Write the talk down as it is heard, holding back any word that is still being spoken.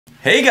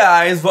Hey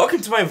guys, welcome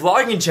to my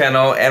vlogging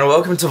channel and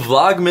welcome to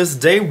Vlogmas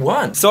Day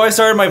 1. So I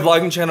started my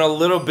vlogging channel a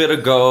little bit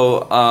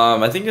ago,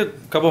 I think a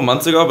couple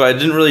months ago, but I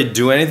didn't really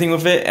do anything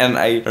with it, and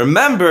I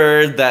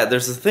remembered that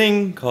there's a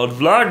thing called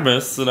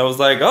Vlogmas, and I was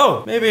like,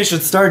 oh, maybe I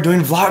should start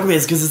doing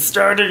Vlogmas because it's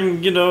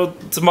starting, you know,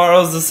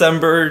 tomorrow's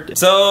December.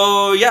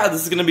 So yeah,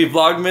 this is gonna be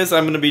Vlogmas.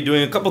 I'm gonna be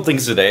doing a couple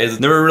things today. I've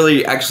never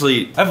really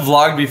actually, I've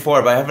vlogged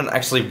before, but I haven't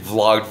actually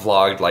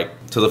vlogged like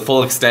to the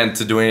full extent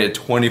to doing it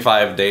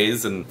 25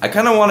 days, and I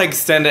kind of want to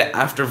extend it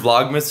after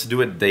Vlogmas to do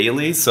it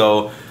daily,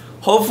 so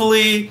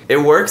hopefully it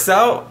works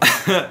out.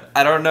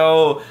 I don't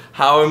know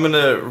how I'm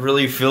gonna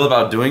really feel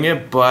about doing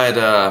it,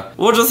 but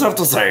we'll just have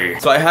to see.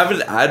 So I have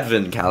an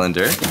advent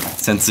calendar,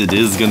 since it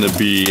is gonna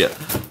be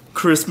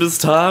Christmas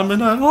time,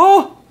 and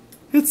oh,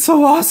 it's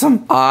so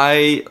awesome.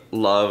 I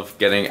love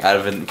getting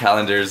advent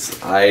calendars.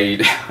 I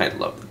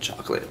love the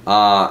chocolate.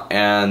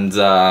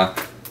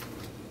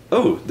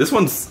 Oh, this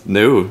one's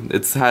new.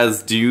 It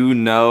has, do you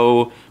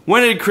know,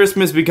 when did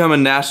Christmas become a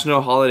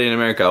national holiday in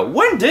America?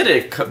 When did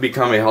it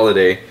become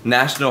a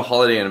national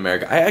holiday in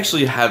America? I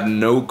actually have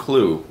no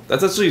clue.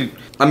 That's actually,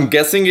 I'm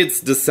guessing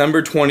it's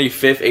December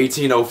 25th,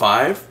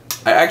 1805.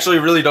 I actually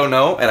really don't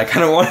know, and I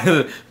kind of want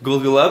to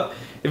Google up.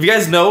 If you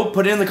guys know,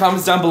 put it in the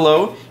comments down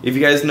below if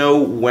you guys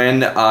know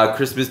when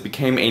Christmas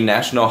became a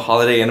national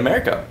holiday in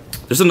America.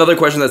 There's another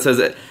question that says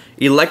that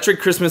electric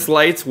Christmas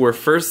lights were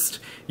first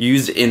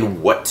used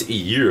in what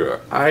year?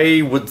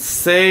 I would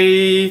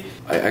say,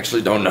 I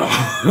actually don't know.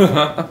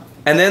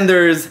 And then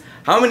there's,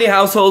 how many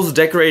households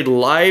decorate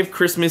live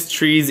Christmas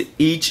trees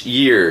each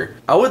year?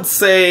 I would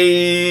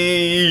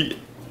say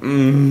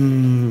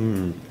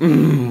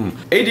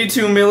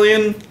 82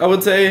 million, I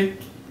would say.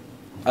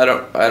 I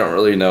don't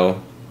really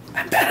know.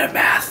 I'm bad at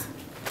math.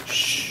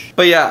 Shh.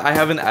 But yeah, I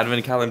have an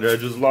advent calendar. I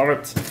just love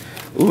it.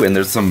 Ooh, and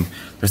there's some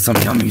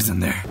yummies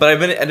in there. But I've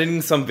been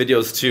editing some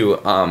videos too.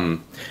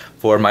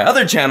 For my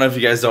other channel, if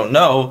you guys don't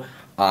know,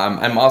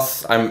 I'm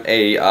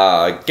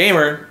a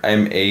gamer.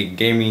 I'm a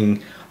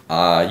gaming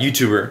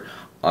YouTuber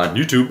on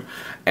YouTube,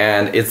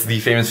 and it's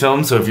The Famous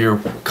Film. So if you're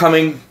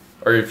coming,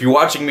 or if you're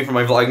watching me from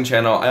my vlogging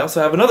channel, I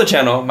also have another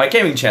channel, my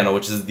gaming channel,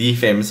 which is The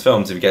Famous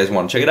Films. If you guys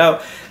want to check it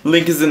out,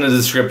 link is in the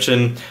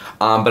description.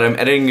 But I'm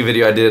editing a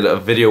video. I did a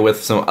video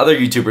with some other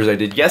YouTubers I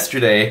did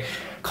yesterday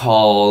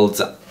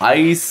called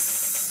Ice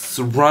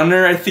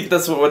Runner, I think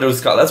that's what it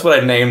was called. That's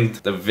what I named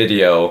the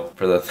video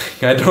for the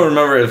thing. I don't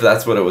remember if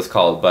that's what it was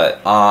called, but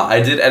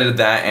I did edit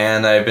that,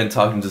 and I've been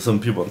talking to some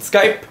people on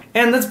Skype,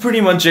 and that's pretty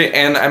much it.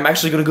 And I'm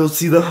actually gonna go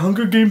see the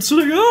Hunger Games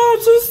today. Oh,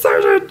 I'm so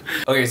excited.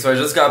 Okay, so I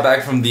just got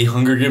back from the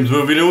Hunger Games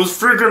movie, and it was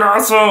freaking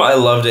awesome. I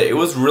loved it. It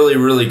was really,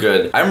 really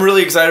good. I'm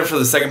really excited for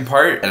the second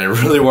part, and I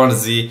really want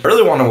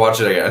to watch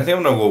it again. I think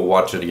I'm gonna go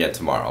watch it again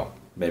tomorrow.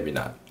 Maybe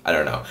not. I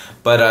don't know.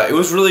 But it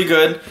was really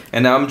good,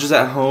 and now I'm just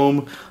at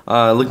home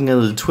looking at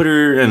the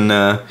Twitter and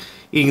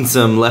eating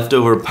some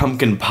leftover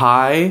pumpkin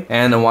pie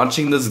and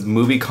watching this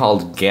movie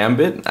called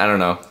Gambit. I don't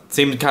know. It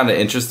seemed kind of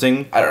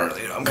interesting. I don't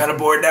really know. I'm kind of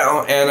bored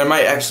now, and I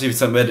might actually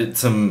submit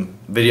some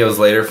videos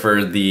later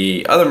for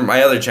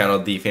my other channel,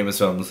 The Famous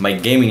Films, my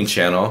gaming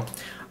channel.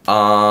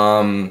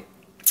 And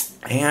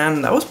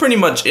that was pretty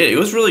much it. It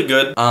was really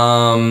good.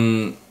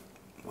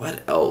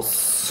 What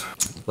else?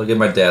 Look at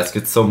my desk,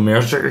 it's so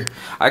messy.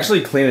 I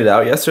actually cleaned it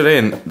out yesterday,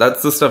 and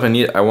that's the stuff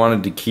I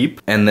wanted to keep.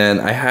 And then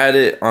I had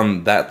it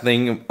on that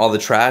thing, all the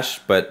trash,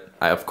 but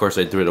of course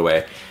I threw it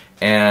away.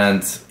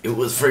 And it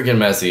was freaking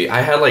messy.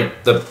 I had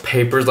like the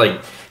papers, like,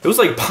 it was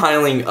like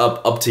piling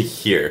up to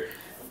here.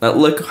 Now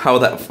look how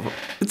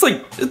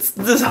it's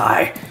this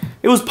high.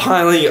 It was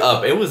piling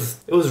up. It was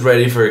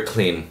ready for a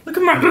clean. Look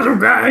at my little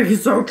guy,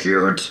 he's so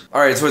cute.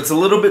 Alright, so it's a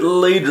little bit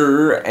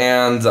later,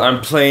 and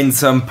I'm playing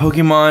some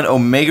Pokemon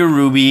Omega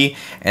Ruby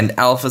and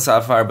Alpha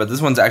Sapphire, but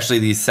this one's actually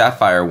the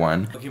Sapphire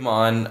one.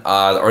 Pokemon,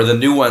 or the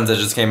new ones that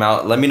just came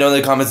out. Let me know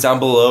in the comments down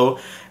below,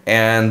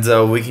 and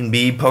we can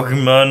be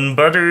Pokemon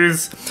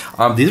buddies.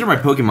 These are my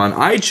Pokemon.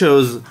 I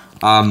chose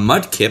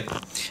Mudkip.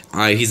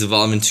 He's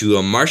evolved into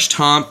a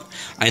Marshtomp.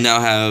 I now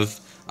have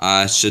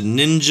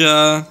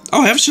Shedinja.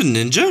 Oh, I have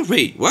Shedinja?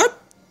 Wait, what?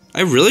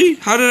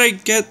 How did I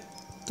get...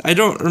 I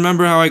don't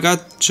remember how I got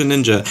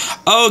Shedinja.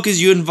 Oh, because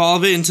you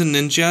evolve it into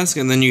Ninjask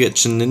and then you get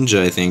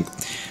Shedinja, I think.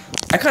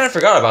 I kind of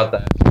forgot about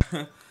that.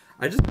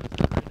 I just... my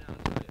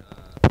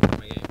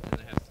game, and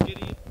I have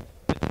Skitty,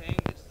 Metang,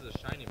 this is a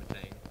shiny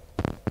Metang.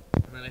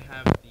 And then I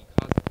have the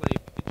cosplay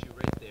Pikachu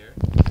right there.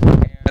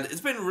 And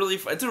it's been really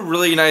fun. It's a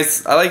really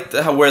nice... I like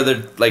where they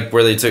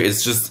took it.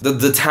 It's just...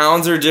 The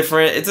towns are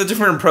different. It's a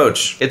different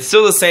approach. It's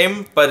still the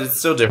same, but it's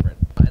still different.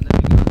 And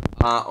then we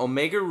got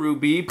Omega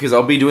Ruby, because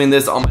I'll be doing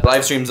this on my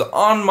live streams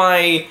on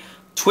my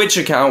Twitch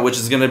account, which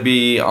is going to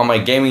be on my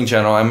gaming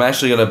channel. I'm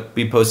actually going to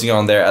be posting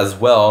on there as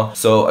well.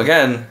 So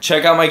again,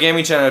 check out my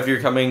gaming channel if you're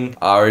coming,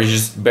 or you're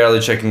just barely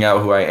checking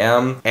out who I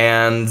am.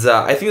 And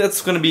I think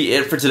that's going to be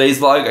it for today's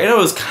vlog. I know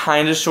it was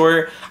kind of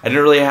short. I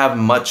didn't really have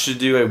much to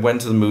do. I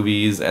went to the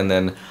movies, and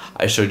then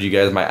I showed you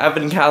guys my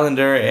advent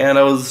calendar, and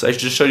I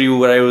just showed you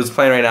what I was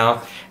playing right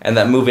now. And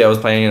that movie I was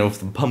playing with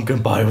the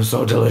pumpkin pie was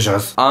so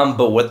delicious.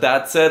 But with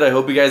that said, I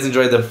hope you guys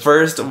enjoyed the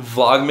first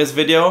Vlogmas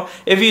video.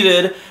 If you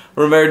did,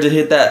 remember to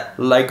hit that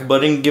like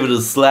button, give it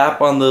a slap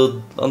on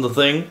the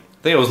thing.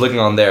 I think I was looking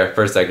on there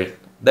for a second.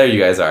 There you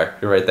guys are.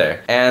 You're right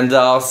there. And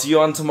I'll see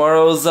you on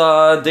tomorrow's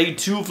day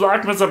 2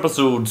 Vlogmas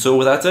episode. So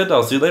with that said,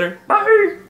 I'll see you later. Bye!